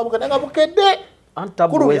n'avuma bukedde nga bukedde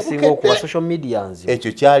antabwesinga okuba social media nzi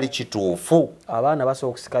ekyo kyali kituufu abaana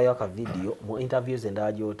basobola okusikayo akavidiyo mu interviews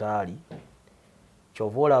endala gy'otaali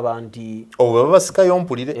kyova olaba nti baba basikayo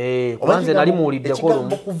mpulire kubanze nali muwuliddeko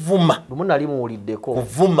lumu nali muwuliddeko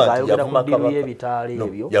ng'ayogera ku ddiru y'ebitaala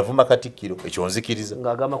ebyo yavuma Katikkiro ekyo nzikiriza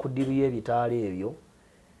ng'agamba ku ddiru y'ebitaala ebyo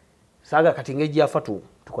saaga kati ng'ejjafa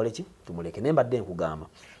tukole ki tumuleke naye mbadde nkugamba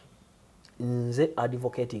nze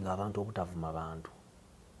advocating abantu obutavuma bantu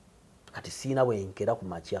kati siina bwenkera ku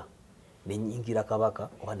makya nenyingira Kabaka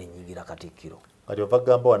oba nenyingira Katikkiro kati ova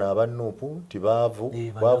gamba wano abannuupu tibaavu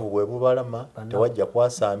bwavu bwe bubalama tewajja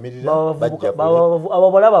kwasaamirira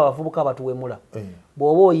abo balaba abavubuka batuwemula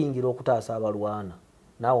bw'oba oyingira okutaasa abalwana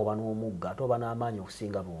naawe oba n'omugga ate oba n'amaanyi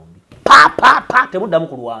okusinga bombi pa temuddamu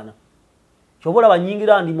kulwana kyova olaba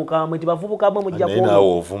nyingira ndi mukamwe ti bavubuka bwe mujja naye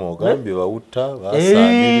naawe ovuma ogambye bawutta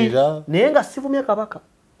basaamirira naye nga sivumye Kabaka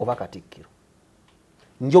oba Katikkiro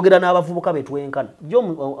njogera n'abavubuka betwenkana jo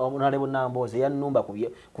onalebo Nambooze yannumba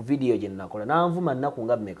ku video gye nakola nanvuma nnaku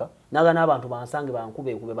nga mmeka naga n'abantu bansange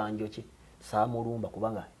bankube banjoki saamulumba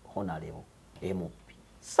kubanga honalebo MP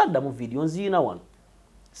sadda mu video nziina wano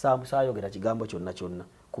saayogera kigambo kyonna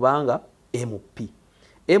kubanga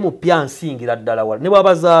MP ansingira ddala wala ne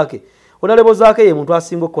bwaba zaake onalebo zaake ye muntu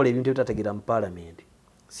asinga okukola ebintu ebitategeera mu parliament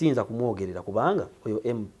siyinza kumwogerera kubanga oyo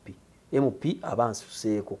MP aba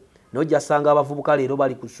ansuseeko nojja sanga abavubuka leero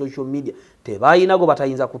bali ku social media tebayinago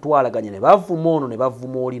batayinza kutwalaganya ne bavuma ono ne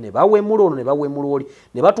bavuma oli ne bawemula ono ne bawemula oli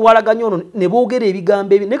ne batwalaganya ono ne boogera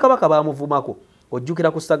ebigambo ebi ne Kabaka baamuvumako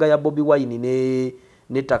ojjukira ku saga ya Bobi Wine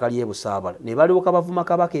n'ettaka ly'e Busaabala ne balyoka bavuma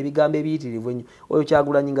Kabaka ebigambo ebiyitirivu ennyo oyo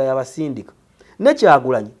Kyagulanyi nga yabasindika ne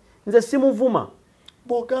Kyagulanyi nze simuvuma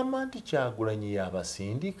bw'ogamba nti Kyagulanyi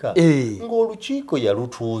yabasindika ng'olukiiko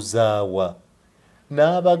yalutuuzaawa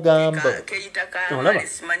n'abagamba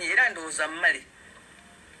simanyi era ndowooza Amale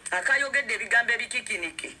akayogedde ebigambo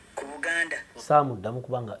ebikikinike ku Buganda saamuddamu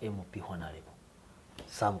kubanga MP honorable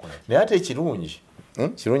saamukola naye ate kirungi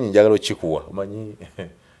njagala okikuwa omanyi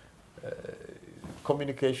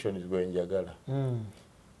communications gwe njagala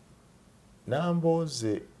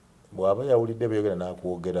Nambooze bw'aba yawulidde byogera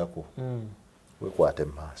n'akwogerako wekwate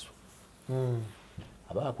mu maaso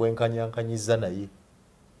aba akwenkanyankanyiza naye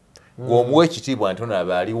gwomuwa ekitiibwa nti ono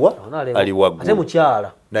aba ali waggulu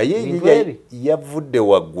naye yavudde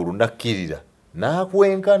waggulu nakkirira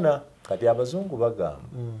n'akwenkana kati abazungu bagamba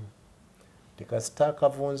tekasita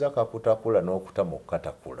akavunza kakutakula n'okutama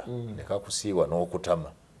okukatakula ne kakusiiwa n'okutama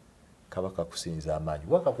kaba kakusinza amaanyi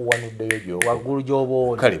wakakuwanuddeyo waggulu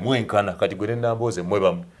gy'oba kale mwenkana kati gwe ne Nambooze mwe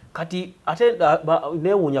bamu kati ate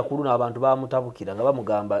neewuunya ku luno abantu bamutabukira nga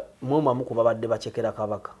bamugamba mwemamu ku babadde bacekera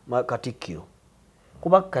Kabaka Katikkiro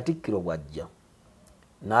kuba Katikkiro bwajja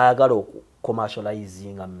n'ayagala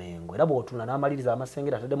okucommercializinga Mmengo era bw'otuna n'amaliriza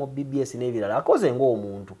amasengera atadde mu BBS n'ebirala akoze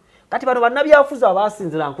ng'omuntu kati bano bannabyafuzi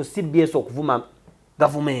abaasinzira ku CBS okuvuma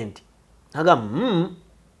gavumenti agamba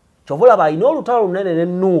kyova olaba alina olutalo lunene ne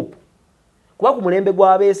Nuupu kuba ku mulembe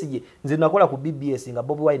gwa Besigye nze nakola ku BBS nga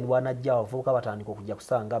Bobi Wine bwanajja abavubuka batandika okujja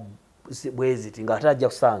kusanga bweziti nga ate ajja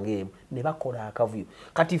kusanga emu ne bakola akavuyo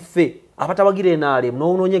kati ffe abatabagira NRM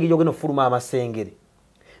n'onoonye engeri gyogenda okufuluma amasengere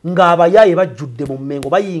ng'abayaaye bajjudde mu Mmengo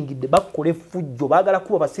bayingidde bakola effujjo baagala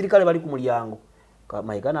kuba basirikale bali ku mulyango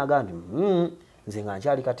Mayiga n'agamba nti nze nga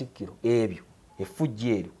nkyali Katikkiro ebyo effujjo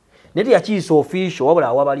eryo naye teyakiisa official wabula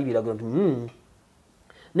awabali biragiro nti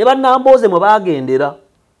ne bannambooze mwe baagendera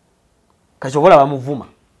kati obola bamuvuma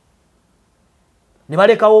ne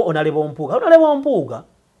balekawo Onalebo Mpuuga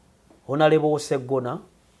Onalebo Seggona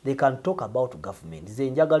they can talk about government ze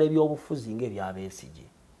njagala ebyobufuzi ng'ebya Besigye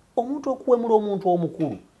omuntu okuwemula omuntu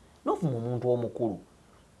omukulu n'ovuma omuntu omukulu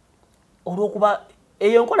olw'okuba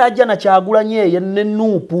eyo enkola yajja na Kyagulanyi eyo ne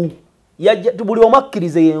Nuupu buli omu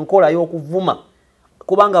akkirize y'enkola y'okuvuma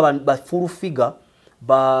kubanga bafulu figa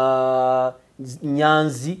ba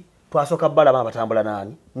Nyanzi twasooka balaba batambula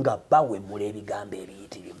naani nga bawemula ebigambo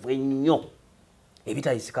ebiyitirivu ennyo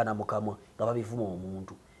ebitayisikana mu kamwa nga babivuma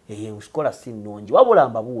omuntu eyo enkola si nnungi wabula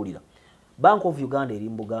mbabuulira Bank of Uganda eri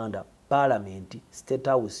mu Buganda Parliament State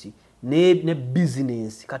House ne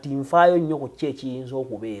business kati nfaayo nnyo ku ki ekiyinza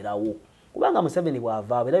okubeerawo kubanga Museveni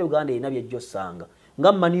bw'avaabo era Uganda erina byejjo osanga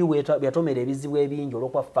nga mani yatomera ebizibu ebingi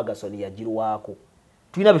olw'okuba Ferguson yagirwako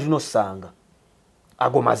tulina bye tunosanga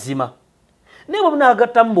ago mazima naye bwe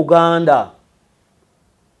binagatta mu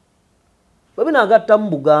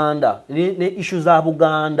Buganda ne issue za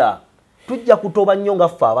Buganda tujja kutoba nnyo nga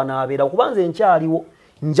ffe abanaabeera okubanza enkyaliwo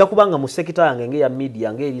nja kubanga mu sekita yange ng'eya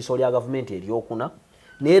media ng'eriiso lya gavumenti eryokuna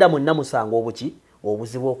naye era mwenna musanga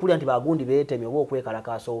obuzibu okulya nti bagundi beetemye oba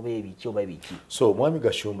okwekalakaasa oba ebiki oba ebiki. So Mwami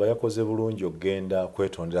Gashumba yakoze bulungi okgenda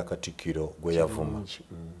kwetondera Katikkiro gwe yavuma.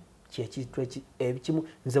 Ebikimu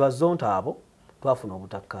nze bazonta abo twafuna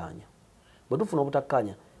obutakkaanya. Bwe tufuna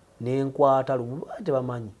obutakkaanya nenkwata lumu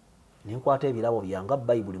tebamanyi. Nenkwata ebirabo byanga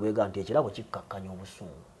Bayibuli bwega nti ekirabo kikkakkanya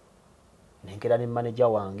obusungu. Nenkera ne manager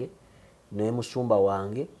wange ne musumba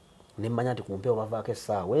wange nemmanya nti kumpe obavaako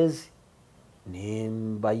essaawa ezi ne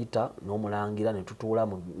mbayita n'omulangira ne tutuula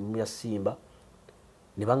mu Yasimba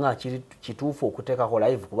ne banga kituufu okuteekako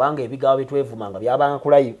live kubanga ebigaabo bitwevumanga byabanga ku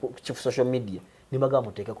live ku social media ne bagamba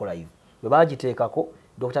muteekeko live bwe bagiteekako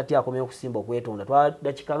Dr. T akomeye okusimba okwetonda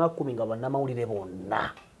dakika nga 10 nga bannamawulire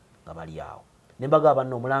bonna nga bali awo ne bagamba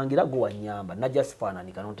n'omulangira gwe wanyamba najja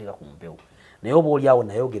sifaananika n'oteeka ku mpewo naye oba oli awo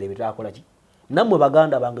nayogera ebitaakola ki nammwe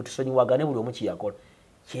baganda bange tusonyiwagane buli omu kiyakola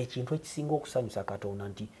kyekintu ekisinga okusanyusa Katonda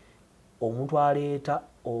nti omuntu aleeta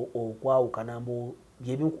okwawukana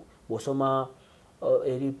bw'osoma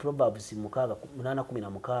eri Proverbs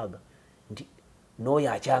 8:16 nti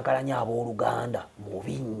n'oyo akyankalanya abooluganda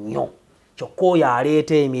mubi nnyo kyokka oyo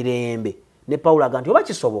aleeta emirembe ne Pawulo aga nti oba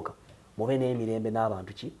kisoboka mube n'emirembe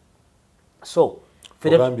n'abantu ki so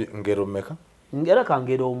Ogambi ngero mmeka ngera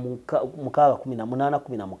kangero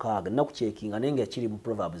 8:16 naku checkinga nenge akiri mu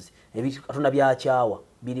Proverbs Katonda byakyawa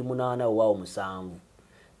 2:8 owawo 7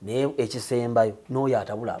 ne ekisembayo n'oyo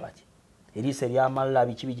atabula abaki eriise ly'amalla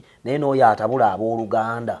biki naye n'oyo atabula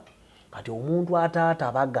abooluganda kati omuntu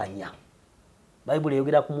atatabaganya Bayibuli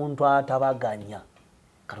eyogera ku muntu atabaganya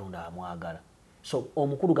Katonda amwagala so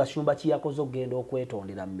omukulu Gashumba kiyakoze okgenda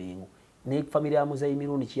okwetondera Mmengo ne family ya Muzeeyi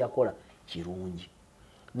Mirundi kiyakola kirungi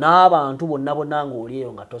n'abantu bonna ng'oli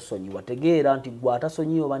eyo nga tosonyiwa tegeera nti gwe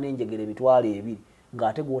atasonyiwa oba n'enjegere emitwalo 2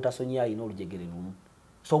 ng'ate gwe otasonyiwa alina olujegere lumu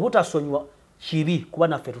so butasonyiwa kibi kuba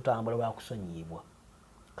naffe tutambula lwa kusonyiibwa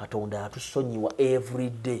Katonda atusonyiwa every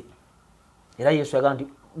day era Yesu yagamba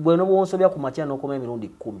nti bwe n'obwonsobya ku makya n'okoma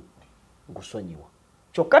emirundi 10 nkusonyiwa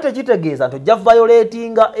kyokka tekitegeeza nti ojja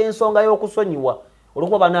violatinga ensonga y'okusonyiwa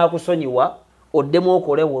olwokuba banaakusonyiwa oddemu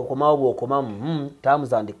okole bw'okomawo bw'okoma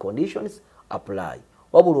terms and conditions apply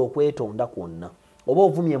wabula okwetonda kwonna oba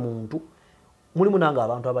ovumye muntu mulimu nange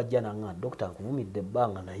abantu abajja nanga Dr. nkuvumidde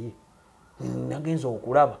ebbanga naye nagenza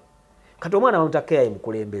okulaba kati omwana bamutakeya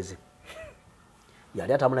mukulembeze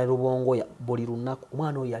yali atamula lubongo ya buli lunaku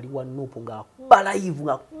omwana oyo yali wa nupu nga live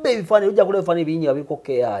nga ebifaananyi ojja kulaba ebifaananyi bingi nga biriko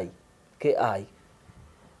KI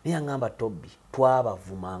naye ngamba Tobi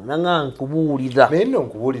twabavumanga nanga nkubuulira naye nno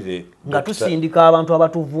nkubuulire nga tusindika abantu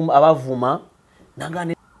abavuma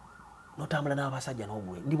nanga notambula n'abasajja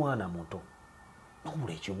n'obule ndi mwana muto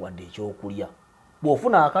n'obule ekibwadde ekyokulya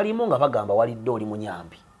bw'ofuna akalimo nga bagamba walidde oli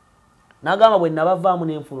munyambi n'agamba bwe nabavaamu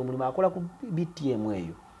n'enfuna omulimu akola ku BTM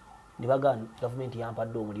eyo ne bagamba gavumenti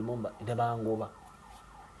yampadde omulimu ne bangoba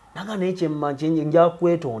nanga n'ekyemmanyi nja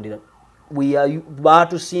kwetondera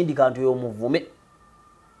baatusindika nti oyo muvume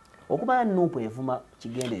okumanya nuupu evuma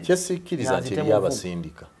kigendere kyesikkiriza nti eri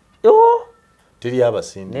abasindika teri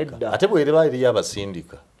abasindika Nedda. ate bw'ereba eri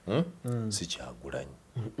abasindika si Kyagulanyi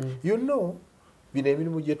you know bino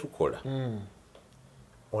emirimu gye tukola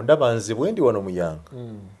ondaba nze bwe ndi wano muyanga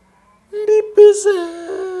ndi bize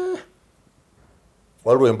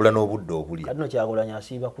waliwo embula n'obudde obulya kati no Kyagulanyi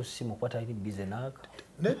asiiba ku ssimu kuba tali bize naaga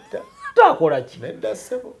nedda takola ki nedda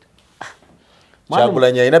sebo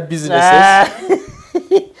Kyagulanyi alina businesses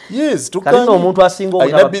yes kalina omuntu asinga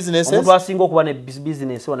alina businesses omuntu asinga okuba ne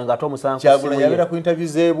business wano nga tomusanku Kyagulanyi yabeera ku interview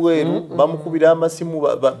z'ebweru bamukubira amasimu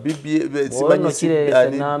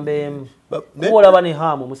olaba ne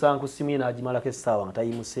hamu musanku simu ye n'agimalako essaawa nga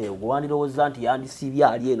tayimuseewo gwe wandirowooza nti yandisibye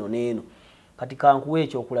ali eno n'eno kati kankuwa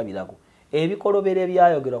ekyokulabirako ebikolobero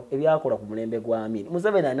ebyakola ku mulembe gwa Amini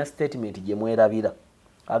Museveni alina statement gye mwerabira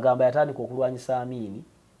agamba yatandika okulwanyisa Amini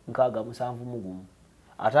 671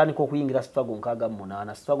 atandika okuyingira struggle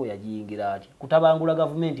 608 struggle yagiyingira ati kutabangula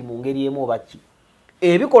gavumenti mu ngeri emu oba ki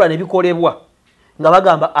ebikola ne bikolebwa nga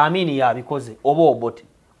bagamba Amini yabikoze oba obote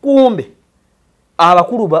kumbe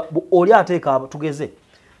abakulu oli ateeka tugeze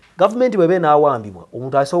gavumenti bwebe naawambibwa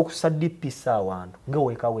omuntu asobola okussa DPS awantu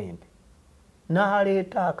ng'oweka wempe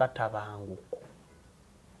n'aleeta akatabanguko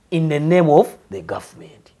in the name of the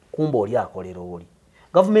government kumbe oli akolera oli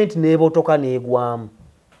gavumenti n'ebotoka n'egwamu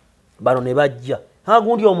bano ne bajja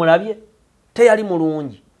gundi omulabye teyali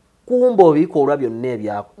mulungi kumba obikolwa byonna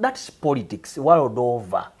ebyako. That's politics world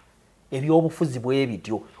over. Ebyobufuzi bwe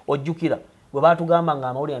bityo ojjukira bwe batugamba nga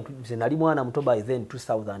amawulire nze nali mwana muto by then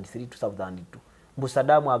 2003 2002 mbu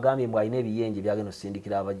Saddam agambye mbu alina ebiyenje byagenda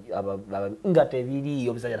osindikira nga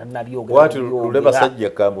tebiriyo bisajja tannabyogera wati lule basajja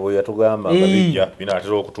kambo bwe yatugamba nga bijja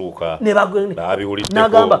binaatera okutuuka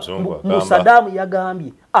nabiwuliddeko mbu Saddam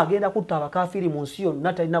yagambye agenda kutta abakafiri mu nsi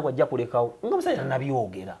yonna talina gwajja kulekawo nga musajja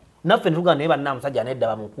tannabyogera naffe netugamba naye banna musajja nedda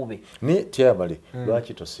bamukube ni tyamale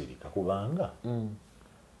lwaki tosirika kubanga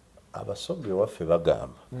abasobyo waffe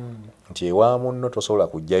bagamba nti ewa munno tosobola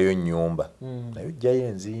kujjayo nnyumba naye ojjayo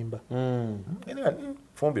enzimba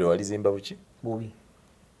fumbiro walizimba buki bubi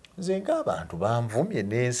nze ng'abantu banvumye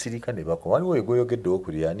n'ensirika ne bako waliwo egoyogeddewo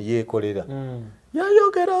kulirani yeekolera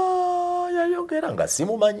yayogera nga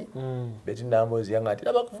simumanyi beti nambozi yanga nti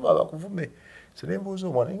abakuvume so ne mbuuza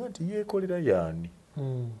omwana nga nti yeekolera yaani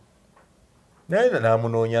naye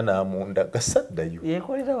namunoonya namunda gasaddayo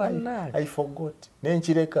yeekolera wannaale I forgot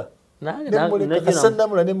nenkireka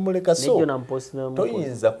Kasadamula nemuleka so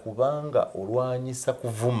toyinza kubanga olwanyisa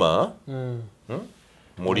kuvuma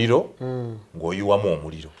muliro ng'oyiwamu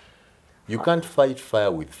omuliro. You can't fight fire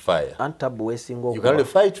with fire. You can only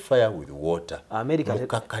fight fire with water.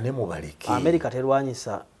 Mukakane mubaleke. America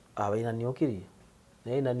terwanyisa abalina nyukiriya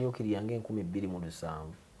naye na nyukiriya nga 2007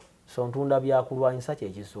 so ntunda byakulwanyisa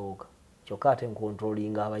kyekisooka kyokka ate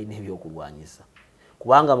nkontrolinga abalina ebyokulwanyisa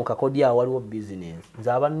kubanga mu kakodi awo waliwo business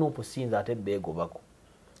nze abannuupu sinza ate beegobako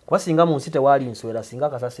kuba singa mu nsi tewali nswera singa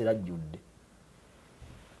kasasira ajjudde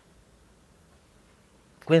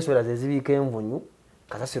kuba enswera ze zibiika envunyu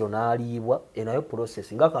kasasiro n'aliibwa enayo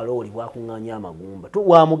process nga kalooli bwakuŋŋaanya amagumba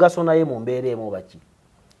wa mugaso naye mu mbeera emu baki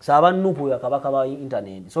so abannuupu oyo akabaka ba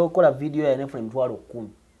internet so okukola video ya nefune 10,000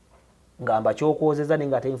 ngamba kyokozeza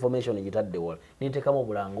ninga ate information egitadde wala ninteekamu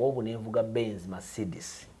obulanga obwo nevuga Benz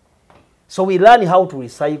Mercedes. So we learn how to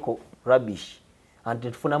recycle rubbish and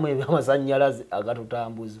tufunamu ebyamasannyalaze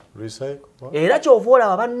agatutambuza. Recycle? Era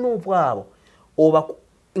kyovoola abannuupu abo oba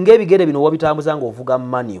ng'ebigere bino wabitambuza ng'ovuga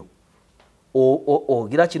manio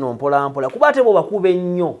ogira kino mpola kuba ate bw'obakuba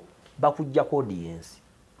ennyo bakuggyako audience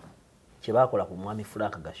kye baakola ku mwami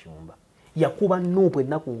Frank Gashumba yakuba nnuupu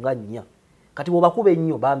ennaku nga 4 kati bw'obakuba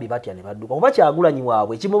ennyo bambi batya ne badduka kuba Kyagulanyi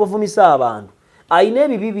waabwe kimubavumisa abantu ayina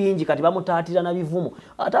ebibi bingi kati bamutaatira na bivumo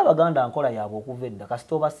ate Abaganda nkola yaabwe okuva edda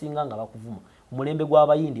kasita obasinga nga bakuvuma omulembe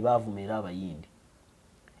gw'abayindi baavuma era abayindi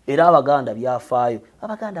era Abaganda byafaayo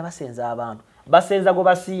Abaganda basenza abantu basenza go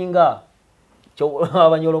basinga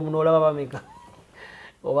abanyolo muno olaba bameka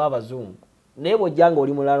oba abazungu naye bw'ojja nga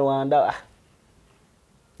oli Mulalwanda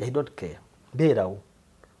they don't care beerawo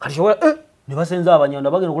kati kyobola ne basenza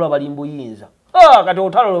Abanyanda bagenda okulaba bali mbuyinza kati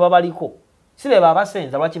olutalo lwe babaliko si be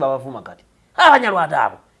babasenza lwaki babavuma kati Abanyarwanda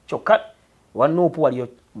abo kyokka wanuupu waliyo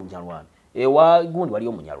Munyarwanda ewa gundi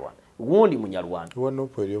waliyo Munyarwanda gundi Munyarwanda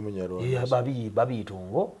wanuupu waliyo Munyarwanda babi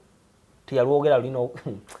tungo tiyalwogera lino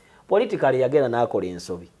politically yagenda n'akola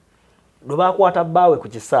ensobi lwe bakwata bbaawe ku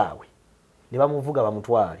kisaawe ne bamuvuga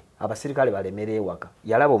bamutwale abasirikale balemere ewaka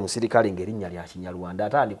yalaba omusirikale ng'erinnya lya Kinyarwanda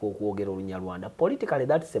atandika okwogera Olunyarwanda politically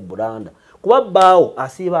that's a blanda kuba bbaawo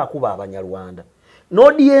asiiba akuba Abanyarwanda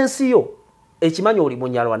n'audience yo ekimanyi oli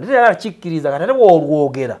Munyarwanda tera kikkiriza kati ate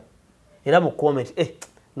bw'olwogera era mu comment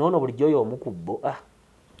noono bulijjo oyo omukubbo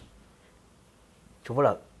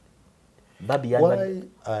kyobola babi why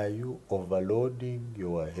are you overloading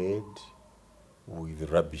your head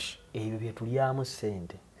with rubbish? Ebyo bye tulyamu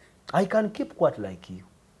ssente. I can keep quiet like you.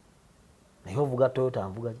 Naye ovuga Toyota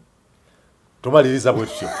nvuga tumaliriza bwe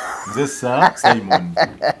tutyo nze Simon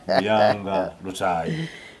Yanga Lutayi.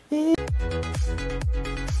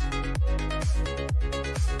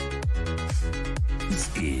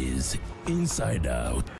 This is Inside Out.